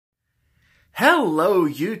Hello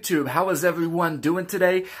YouTube, how is everyone doing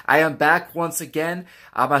today? I am back once again.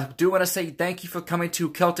 I do want to say thank you for coming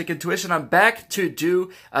to Celtic Intuition. I'm back to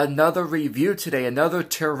do another review today, another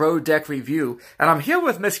tarot deck review. And I'm here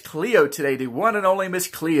with Miss Cleo today, the one and only Miss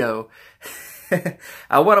Cleo.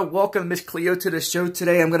 I want to welcome Miss Cleo to the show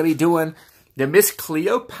today. I'm going to be doing the Miss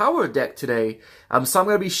Cleo Power Deck today. So I'm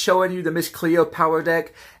going to be showing you the Miss Cleo Power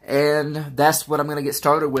Deck, and that's what I'm going to get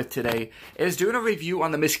started with today, is doing a review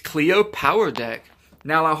on the Miss Cleo Power Deck.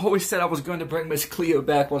 Now, I always said I was going to bring Miss Cleo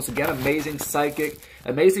back once again. Amazing psychic,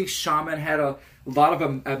 amazing shaman, had a lot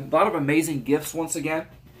of amazing gifts once again.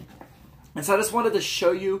 And so I just wanted to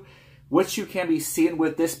show you what you can be seeing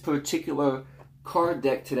with this particular card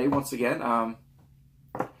deck today once again.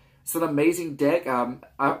 It's an amazing deck.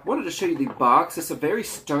 I wanted to show you the box. It's a very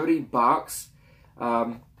sturdy box.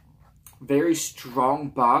 Very strong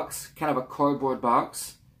box. Kind of a cardboard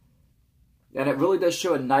box. And it really does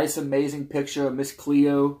show a nice, amazing picture of Miss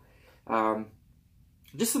Cleo.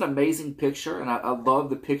 Just an amazing picture. And I love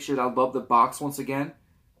the picture. I love the box once again.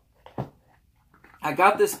 I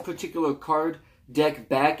got this particular card deck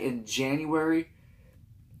back in January.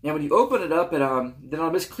 And when you open it up, the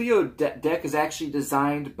Miss Cleo deck is actually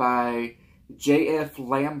designed by J.F.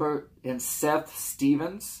 Lambert and Seth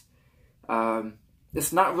Stevens.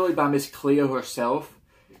 It's not really by Miss Cleo herself.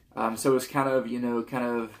 So it's kind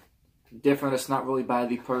of different. It's not really by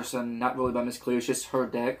the person, not really by Miss Cleo. It's just her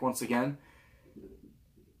deck, once again.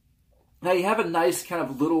 Now you have a nice kind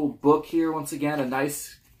of little book here, once again. A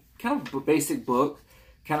nice kind of basic book.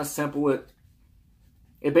 Kind of simple.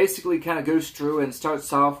 It basically kind of goes through and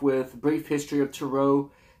starts off with brief history of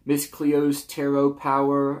tarot, Miss Cleo's tarot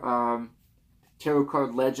power, tarot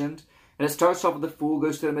card legend. And it starts off with the Fool,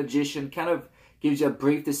 goes to the Magician, kind of gives you a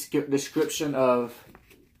brief description of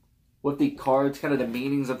what the cards, kind of the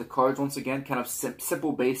meanings of the cards, once again, kind of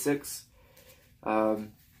simple basics.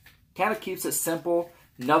 Kind of keeps it simple,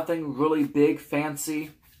 nothing really big,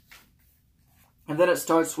 fancy. And then it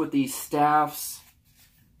starts with the staffs,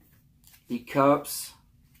 the cups.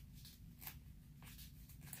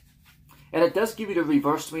 And it does give you the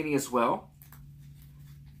reverse meaning as well.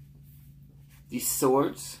 The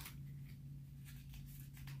swords.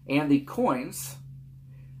 And the coins.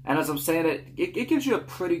 And as I'm saying, it gives you a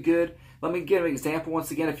pretty good... Let me give an example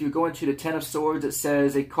once again. If you're going to the Ten of Swords, it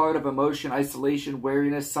says a card of emotion, isolation,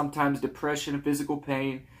 weariness, sometimes depression, physical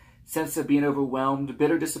pain, sense of being overwhelmed,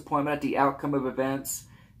 bitter disappointment at the outcome of events,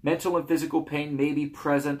 mental and physical pain may be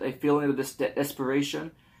present, a feeling of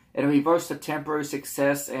desperation. And reverse to temporary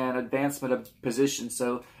success and advancement of position.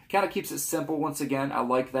 So kind of keeps it simple once again. I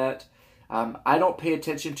like that. I don't pay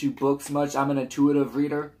attention to books much. I'm an intuitive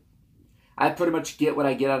reader. I pretty much get what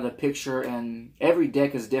I get out of the picture, and every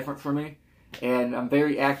deck is different for me. And I'm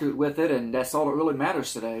very accurate with it, and that's all that really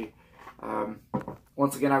matters today.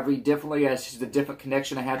 Once again, I read differently as just the different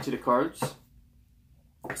connection I have to the cards.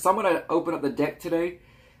 So I'm going to open up the deck today.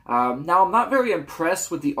 Now, I'm not very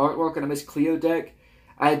impressed with the artwork on the Miss Cleo deck.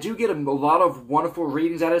 I do get a lot of wonderful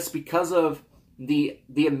readings out of this because of the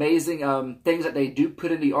amazing things that they do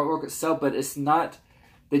put in the artwork itself, but it's not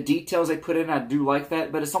the details they put in. I do like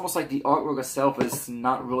that, but it's almost like the artwork itself is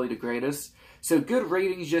not really the greatest. So good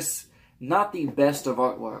readings, just not the best of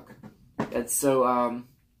artwork. And so I'm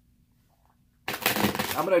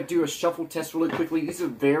going to do a shuffle test really quickly. These are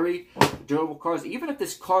very durable cards. Even if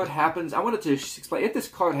this card happens, I wanted to explain, if this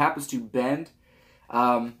card happens to bend,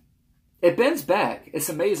 it bends back. It's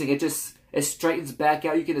amazing. It straightens back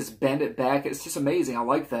out. You can just bend it back. It's just amazing. I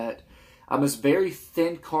like that. It's a very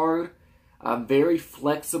thin card. Very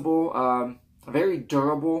flexible. Very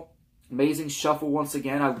durable. Amazing shuffle once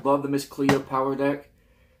again. I love the Miss Cleo Power Deck.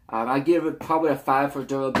 I give it probably a 5 for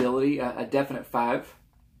durability. A definite 5.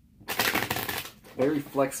 Very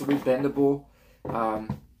flexible, bendable.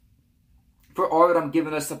 For art, I'm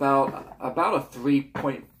giving us about a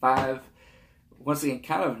 3.5. Once again,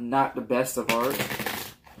 kind of not the best of art.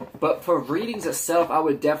 But for readings itself, I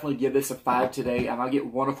would definitely give this a 5 today. I get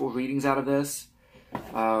wonderful readings out of this.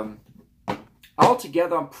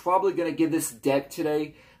 Altogether, I'm probably going to give this deck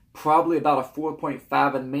today probably about a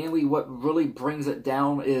 4.5. And mainly what really brings it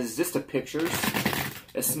down is just the pictures.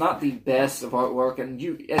 It's not the best of artwork. And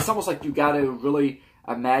it's almost like you got to really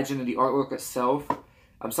imagine the artwork itself.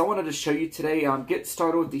 So I wanted to show you today, get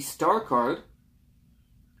started with the Star card.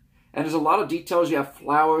 And there's a lot of details. You have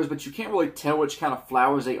flowers, but you can't really tell which kind of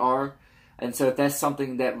flowers they are. And so if that's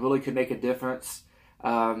something that really could make a difference.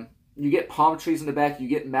 You get palm trees in the back, you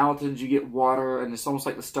get mountains, you get water, and it's almost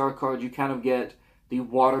like the Star card. You kind of get the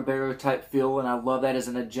water bearer type feel, and I love that as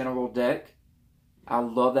in a general deck. I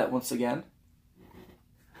love that once again.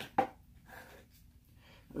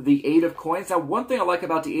 The Eight of Coins. Now, one thing I like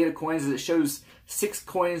about the Eight of Coins is it shows 6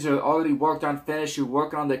 coins are already worked on, finished. You're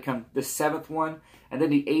working on the 7th one. And then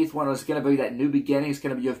the 8th one is going to be that new beginning. It's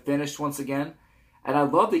going to be your finish once again. And I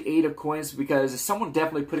love the Eight of Coins because it's someone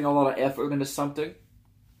definitely putting a lot of effort into something.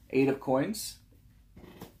 Eight of Coins.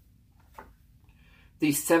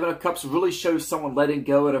 The Seven of Cups really shows someone letting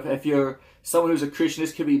go. And if you're someone who's a Christian,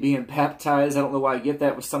 this could be being baptized. I don't know why I get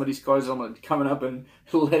that with some of these cards I'm coming up and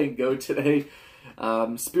letting go today.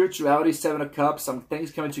 Spirituality, Seven of Cups, some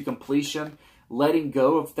things coming to completion, letting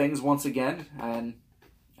go of things once again. And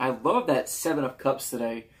I love that Seven of Cups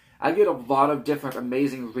today. I get a lot of different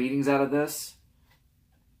amazing readings out of this.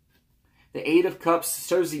 The Eight of Cups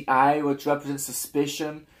shows the eye, which represents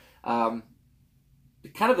suspicion.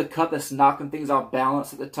 Kind of the cup that's knocking things off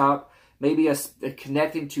balance at the top. Maybe a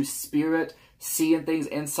connecting to spirit, seeing things,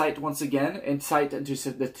 insight once again. Insight into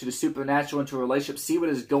the supernatural, into a relationship. See what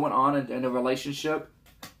is going on in a relationship.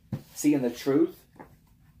 Seeing the truth.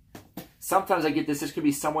 Sometimes I get this. This could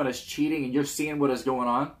be someone that's cheating and you're seeing what is going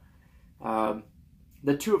on.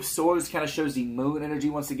 The Two of Swords kind of shows the moon energy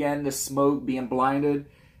once again. The smoke, being blinded.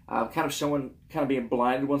 Kind of being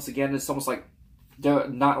blinded once again. It's almost like they're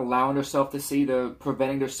not allowing themselves to see. They're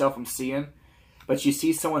preventing themselves from seeing. But you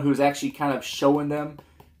see someone who's actually kind of showing them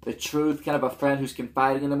the truth. Kind of a friend who's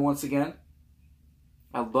confiding in them once again.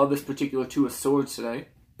 I love this particular Two of Swords today.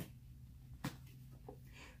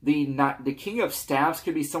 The King of Staffs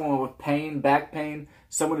could be someone with pain, back pain.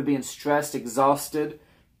 Someone who's being stressed, exhausted.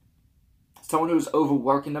 Someone who's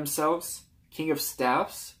overworking themselves. King of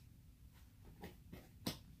Staffs.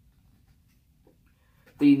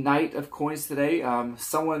 The Knight of Coins today,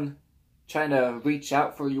 someone trying to reach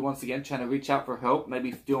out for you once again, trying to reach out for help,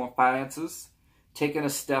 maybe dealing with finances, taking a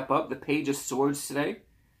step up. The Page of Swords today,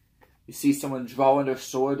 you see someone drawing their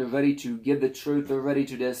sword, they're ready to give the truth, they're ready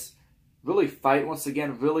to just really fight once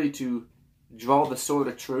again, really to draw the sword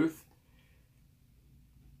of truth.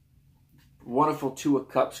 Wonderful Two of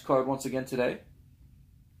Cups card once again today.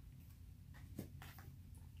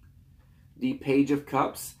 The Page of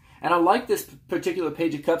Cups. And I like this particular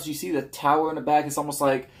Page of Cups. You see the tower in the back. It's almost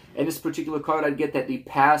like, in this particular card, I'd get that the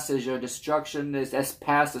past is your destruction. That's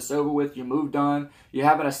past, it's over with. You moved on. You're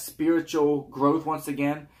having a spiritual growth once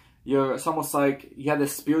again. It's almost like you have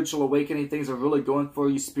this spiritual awakening. Things are really going for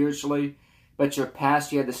you spiritually. But your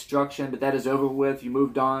past, you had destruction, but that is over with. You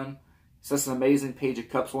moved on. So that's an amazing Page of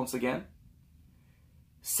Cups once again.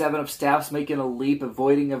 Seven of Staffs, making a leap,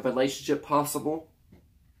 avoiding a relationship possible.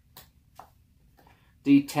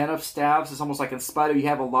 The Ten of Staffs is almost like in spite of you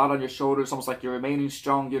have a lot on your shoulders, almost like you're remaining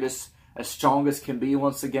strong. You're just as strong as can be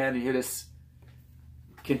once again. You're just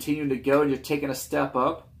continuing to go and you're taking a step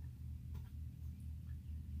up.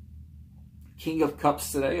 King of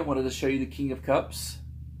Cups today. I wanted to show you the King of Cups.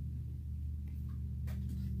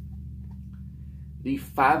 The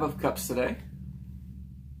Five of Cups today.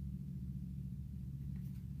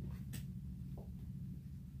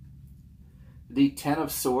 The Ten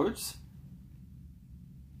of Swords.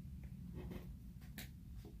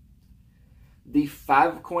 The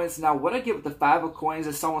Five of Coins. Now, what I get with the Five of Coins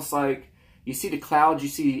is almost like you see the clouds, you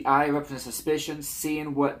see the eye represents suspicion,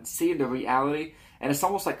 seeing the reality, and it's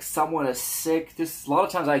almost like someone is sick. This a lot of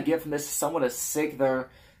times I get from this, someone is sick. They're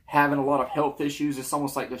having a lot of health issues. It's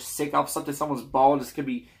almost like they're sick off something. Someone's bald. This could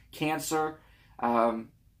be cancer.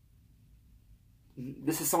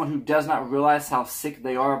 This is someone who does not realize how sick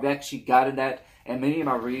they are. I've actually gotten that in many of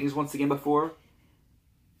my readings once again before.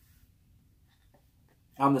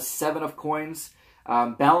 The Seven of Coins,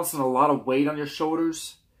 balancing a lot of weight on your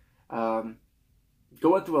shoulders, going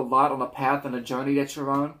through a lot on the path and the journey that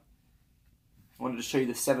you're on. I wanted to show you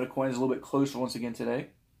the Seven of Coins a little bit closer once again today.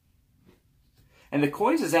 And the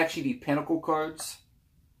coins is actually the Pentacle cards,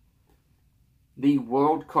 the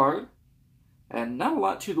World card, and not a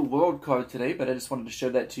lot to the World card today, but I just wanted to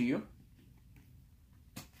show that to you.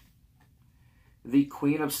 The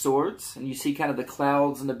Queen of Swords, and you see kind of the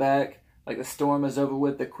clouds in the back. Like the storm is over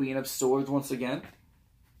with. The Queen of Swords once again.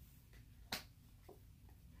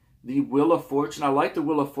 The Wheel of Fortune. I like the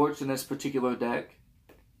Wheel of Fortune in this particular deck.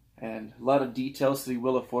 And a lot of details to the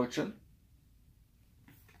Wheel of Fortune.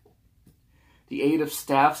 The Eight of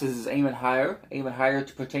Staffs is aiming higher. Aiming higher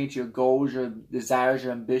to pertain to your goals, your desires,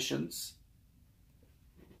 your ambitions.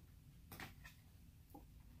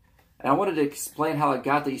 And I wanted to explain how I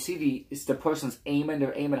got that. You see, it's the person's aiming.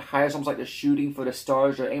 They're aiming higher. It's almost like they're shooting for the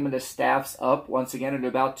stars. They're aiming their staffs up once again. And they're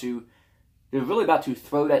really about to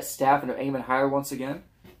throw that staff and they're aiming higher once again.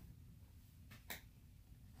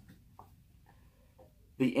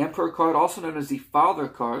 The Emperor card, also known as the Father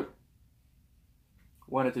card.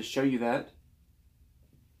 Wanted to show you that.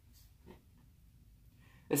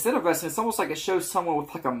 It's interesting. It's almost like it shows someone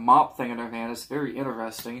with like a mop thing in their hand. It's very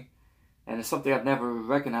interesting. And it's something I've never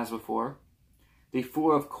recognized before. The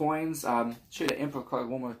Four of Coins. Show you the Emperor card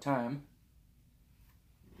one more time.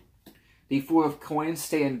 The Four of Coins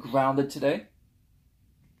staying grounded today.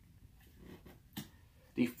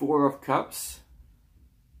 The Four of Cups.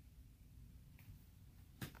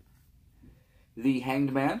 The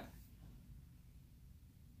Hanged Man.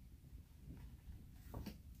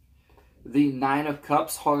 The Nine of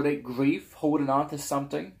Cups, heartache, grief, holding on to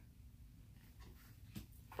something.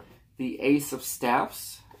 The Ace of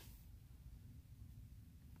Staffs.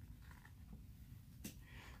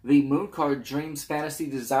 The Moon card, dreams, fantasy,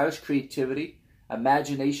 desires, creativity,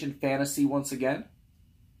 imagination, fantasy once again.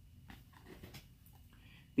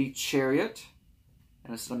 The Chariot.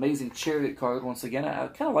 And it's an amazing Chariot card once again. I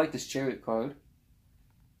kind of like this Chariot card.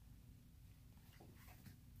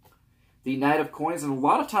 The Knight of Coins, and a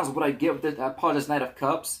lot of times what I get with this, I apologize, Knight of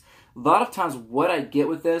Cups, a lot of times what I get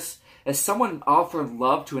with this is someone offering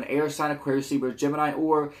love to an air sign, Aquarius, Libra, Gemini,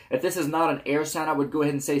 or if this is not an air sign, I would go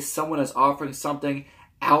ahead and say someone is offering something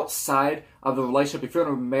outside of the relationship. If you're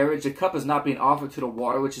in a marriage, the cup is not being offered to the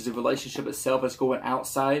water, which is the relationship itself, it's going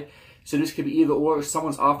outside. So this could be either or,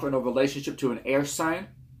 someone's offering a relationship to an air sign,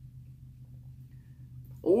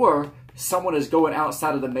 or someone is going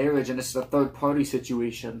outside of the marriage and this is a third party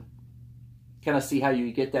situation. Kind of see how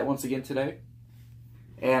you get that once again today.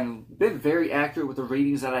 And been very accurate with the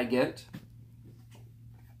readings that I get.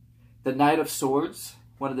 The Knight of Swords.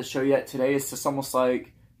 Wanted to show you that today. It's just almost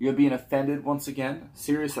like you're being offended once again.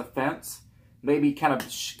 Serious offense. Maybe kind of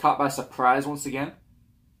caught by surprise once again.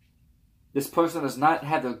 This person does not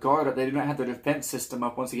have their guard up. They do not have their defense system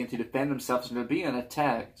up once again to defend themselves. And they're being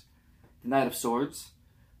attacked. The Knight of Swords.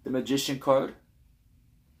 The Magician card.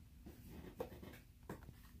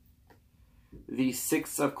 The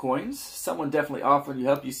Six of Coins. Someone definitely offering you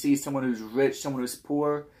help. You see someone who's rich, someone who's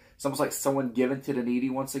poor. It's almost like someone giving to the needy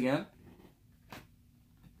once again.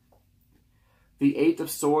 The Eight of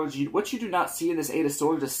Swords. What you do not see in this Eight of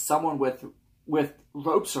Swords is someone with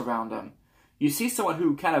ropes around them. You see someone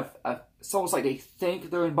who kind of, it's almost like they think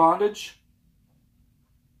they're in bondage.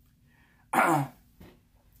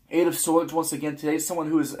 Eight of Swords once again today. Someone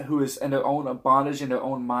who is in their own bondage in their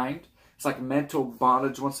own mind. It's like mental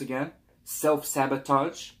bondage once again.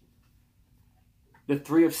 Self-sabotage. The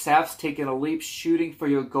Three of Staffs, taking a leap, shooting for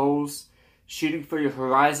your goals, shooting for your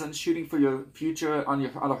horizon, shooting for your future on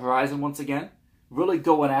the horizon once again. Really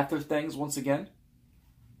going after things once again.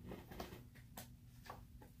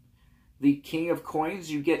 The King of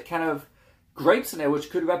Coins, you get kind of grapes in there,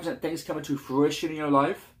 which could represent things coming to fruition in your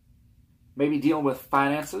life. Maybe dealing with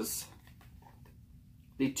finances.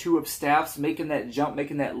 The Two of Staffs, making that jump,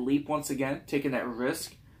 making that leap once again, taking that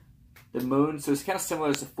risk. The Moon, so it's kind of similar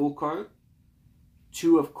as the Fool card.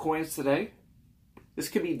 Two of Coins today. This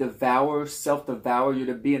could be devour, self-devour.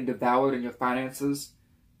 You're being devoured in your finances.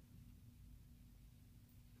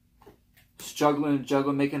 Struggling and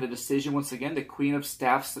juggling, making a decision once again. The Queen of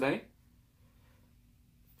Staffs today.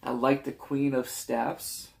 I like the Queen of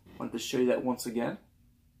Staffs. I wanted to show you that once again.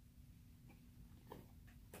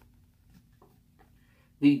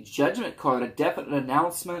 The Judgment card, a definite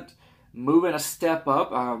announcement, moving a step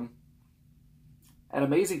up. An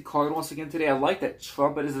amazing card once again today. I like that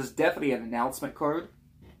trumpet. This is definitely an announcement card.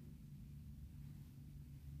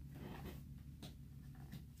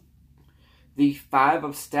 The Five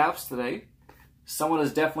of Staffs today. Someone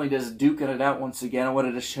is definitely just duking it out once again. I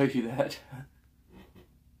wanted to show you that.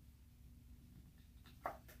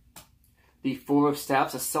 The Four of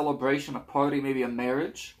Staffs, a celebration, a party, maybe a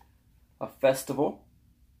marriage, a festival,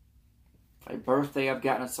 a birthday I've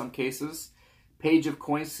gotten in some cases. Page of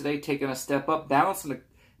Coins today, taking a step up, balancing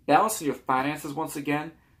your finances once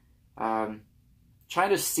again, trying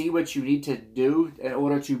to see what you need to do in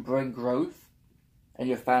order to bring growth in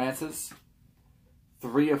your finances.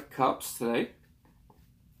 Three of Cups today.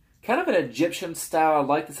 Kind of an Egyptian style. I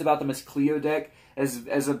like this about the Miss Cleo deck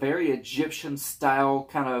as a very Egyptian style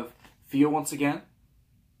kind of feel once again.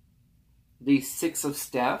 The Six of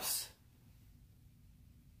Staffs.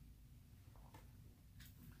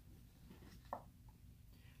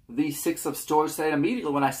 The Six of Swords today.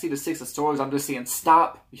 Immediately when I see the Six of Swords, I'm just seeing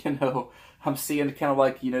stop. I'm seeing kind of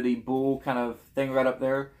like, the bull kind of thing right up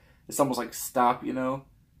there. It's almost like stop,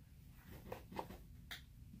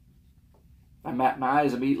 My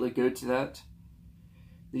eyes immediately go to that.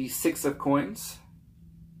 The Six of Coins.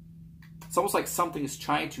 It's almost like something is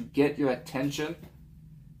trying to get your attention.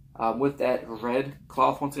 With that red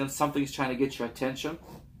cloth, once again, something's trying to get your attention.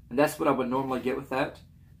 And that's what I would normally get with that.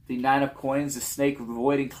 The Nine of Coins, the snake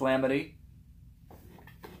avoiding calamity.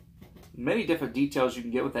 many different details you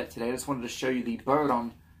can get with that today. I just wanted to show you the bird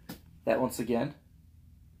on that once again.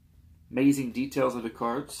 Amazing details of the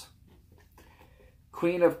cards.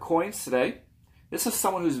 Queen of Coins today. This is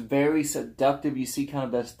someone who's very seductive. You see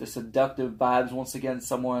kind of the seductive vibes once again.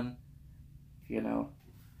 Someone, you know.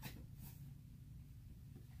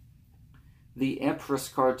 The Empress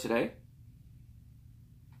card today.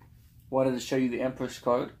 Wanted to show you the Empress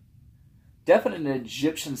card. Definitely an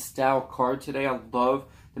Egyptian style card today. I love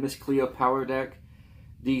the Miss Cleo Power deck.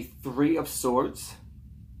 The Three of Swords.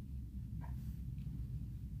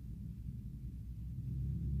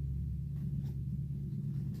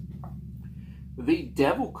 The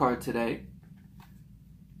Devil card today.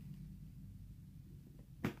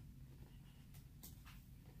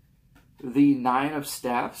 The Nine of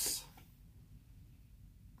Staffs.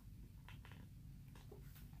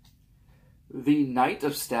 The Knight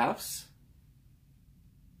of Staffs.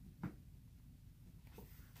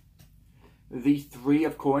 The Three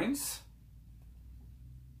of Coins.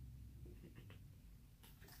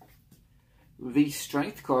 The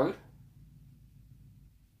Strength card.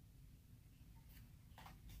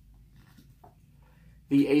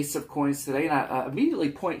 The Ace of Coins today. And I immediately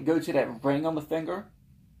go to that ring on the finger.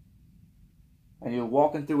 And you're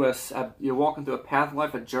walking through a path of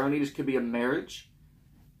life, a journey. This could be a marriage.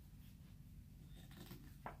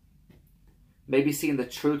 Maybe seeing the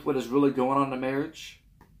truth, what is really going on in a marriage.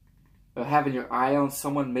 Or having your eye on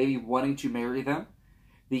someone, maybe wanting to marry them.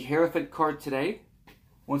 The Hierophant card today.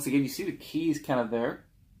 Once again, you see the keys kind of there.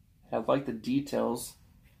 I like the details.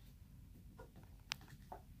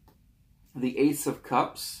 The Ace of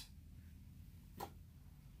Cups.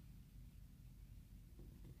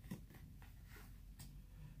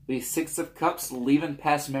 The Six of Cups, leaving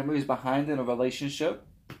past memories behind in a relationship.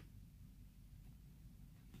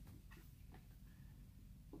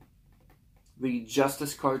 The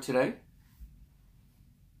Justice card today.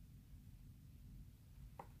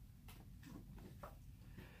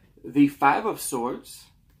 The Five of Swords.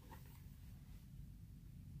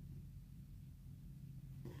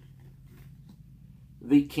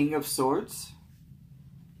 The King of Swords.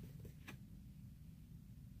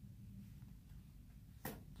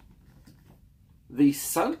 The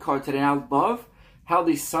Sun card today. And I love how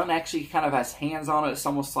the Sun actually kind of has hands on it. It's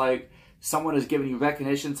almost like someone is giving you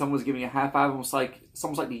recognition. Someone's giving you a high five. It's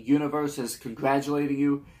almost like the universe is congratulating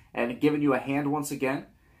you and giving you a hand once again.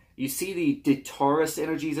 You see the Taurus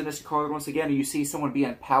energies in this card once again. And you see someone being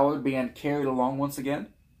empowered, being carried along once again.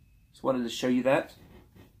 Just wanted to show you that.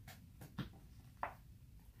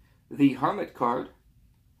 The Hermit card.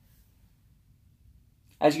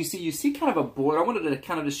 As you see kind of a border. I wanted to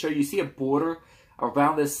kind of just show you. You see a border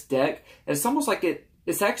around this deck. It's almost like it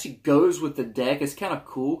actually goes with the deck. It's kind of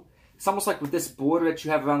cool. It's almost like with this border that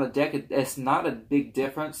you have around the deck, it's not a big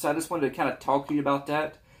difference. So I just wanted to kind of talk to you about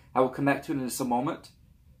that. I will come back to it in just a moment.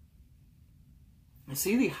 I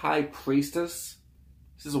see the High Priestess.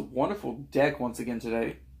 This is a wonderful deck once again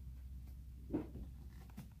today.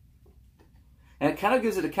 And it kind of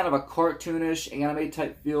gives it a kind of a cartoonish, anime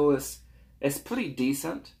type feel. It's pretty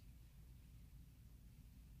decent.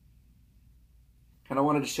 And I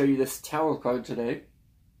wanted to show you this Tower card today.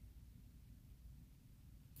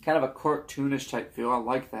 Kind of a cartoonish type feel. I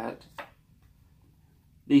like that.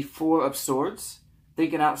 The Four of Swords.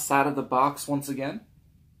 Thinking outside of the box once again.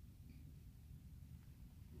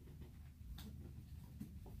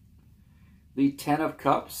 The Ten of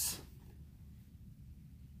Cups.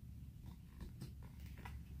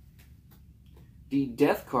 The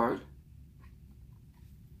Death card.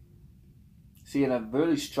 Seeing a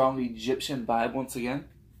really strong Egyptian vibe once again.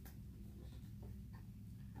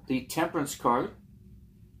 The Temperance card.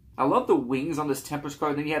 I love the wings on this Temperance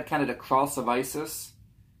card. Then you have kind of the Cross of Isis.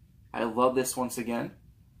 I love this once again.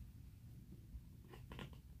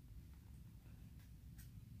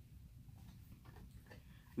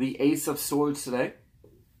 The Ace of Swords today.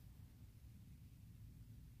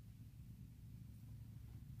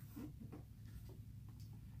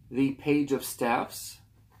 The Page of Staffs.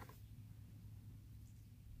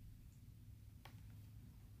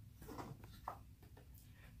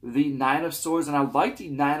 The Nine of Swords. And I like the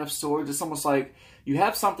Nine of Swords. It's almost like you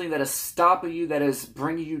have something that is stopping you, that is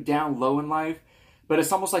bringing you down low in life. But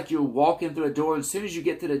it's almost like you're walking through a door. As soon as you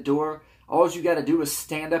get to the door, all you got to do is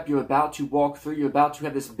stand up. You're about to walk through. You're about to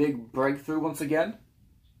have this big breakthrough once again.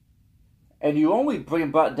 And you only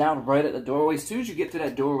bring it down right at the doorway. As soon as you get to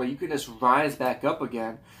that doorway, you can just rise back up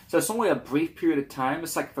again. So it's only a brief period of time.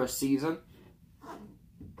 It's like for a season.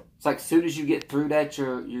 It's like as soon as you get through that,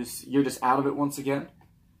 you're just out of it once again.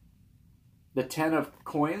 The Ten of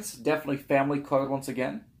Coins, definitely family card once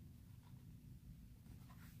again.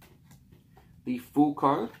 The Fool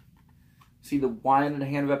card. See the wine in the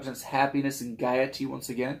hand represents happiness and gaiety once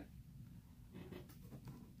again.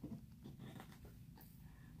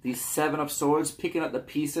 The Seven of Swords, picking up the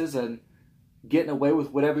pieces and getting away with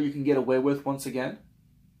whatever you can get away with once again.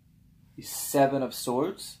 The Seven of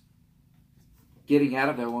Swords, getting out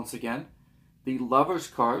of there once again. The Lover's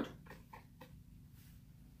card.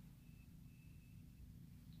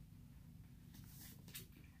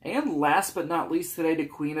 And last but not least today, the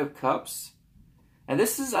Queen of Cups. And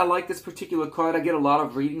this is, I like this particular card. I get a lot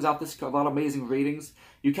of readings off this card, a lot of amazing readings.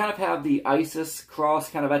 You kind of have the Isis cross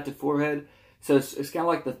kind of at the forehead. So it's kind of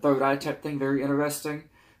like the third eye type thing, very interesting.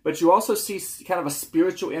 But you also see kind of a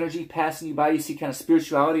spiritual energy passing you by. You see kind of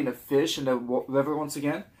spirituality in the fish and the river once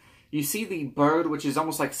again. You see the bird, which is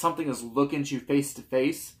almost like something is looking at you face to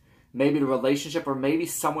face. Maybe the relationship, or maybe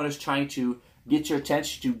someone is trying to get your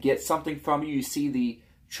attention to get something from you. You see the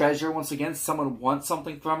treasure once again. Someone wants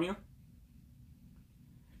something from you.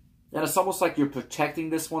 And it's almost like you're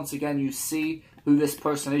protecting this once again. You see who this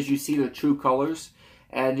person is. You see their true colors.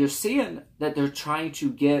 And you're seeing that they're trying to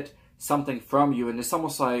get something from you. And it's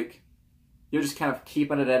almost like you're just kind of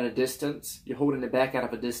keeping it at a distance. You're holding it back out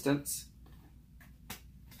of a distance.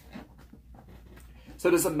 So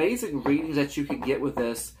there's amazing readings that you can get with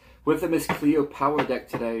this, with the Miss Cleo Power deck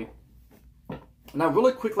today. Now,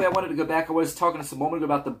 really quickly, I wanted to go back. I was talking just a moment ago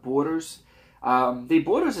about the borders. The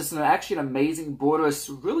borders is actually an amazing border. It's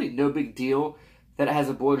really no big deal that it has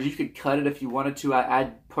a border. You could cut it if you wanted to.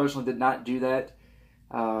 I personally did not do that.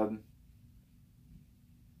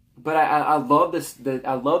 But I love this.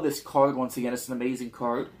 I love this card once again. It's an amazing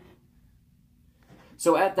card.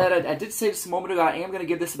 So at that, I did say just a moment ago, I am going to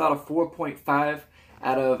give this about a 4.5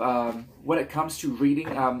 out of when it comes to reading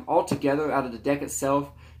altogether out of the deck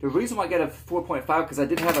itself. The reason why I got a 4.5 because I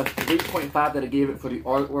did have a 3.5 that I gave it for the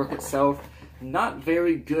artwork itself. Not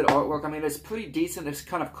very good artwork. I mean, it's pretty decent. It's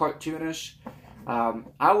kind of cartoonish.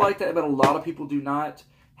 I like that, but a lot of people do not.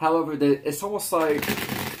 However, it's almost like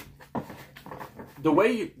the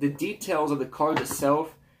way the details of the card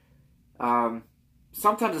itself,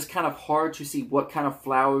 sometimes it's kind of hard to see what kind of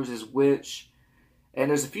flowers is which. And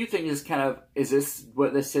there's a few things kind of, is this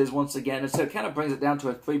what this is once again? And so it kind of brings it down to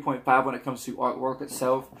a 3.5 when it comes to artwork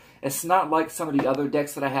itself. It's not like some of the other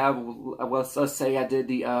decks that I have. Well, let's say I did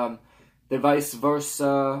the vice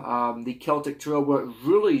versa, the Celtic Tarot, where it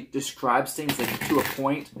really describes things like, to a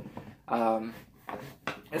point.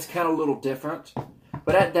 It's kind of a little different.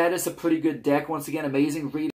 But that is a pretty good deck. Once again, amazing reading.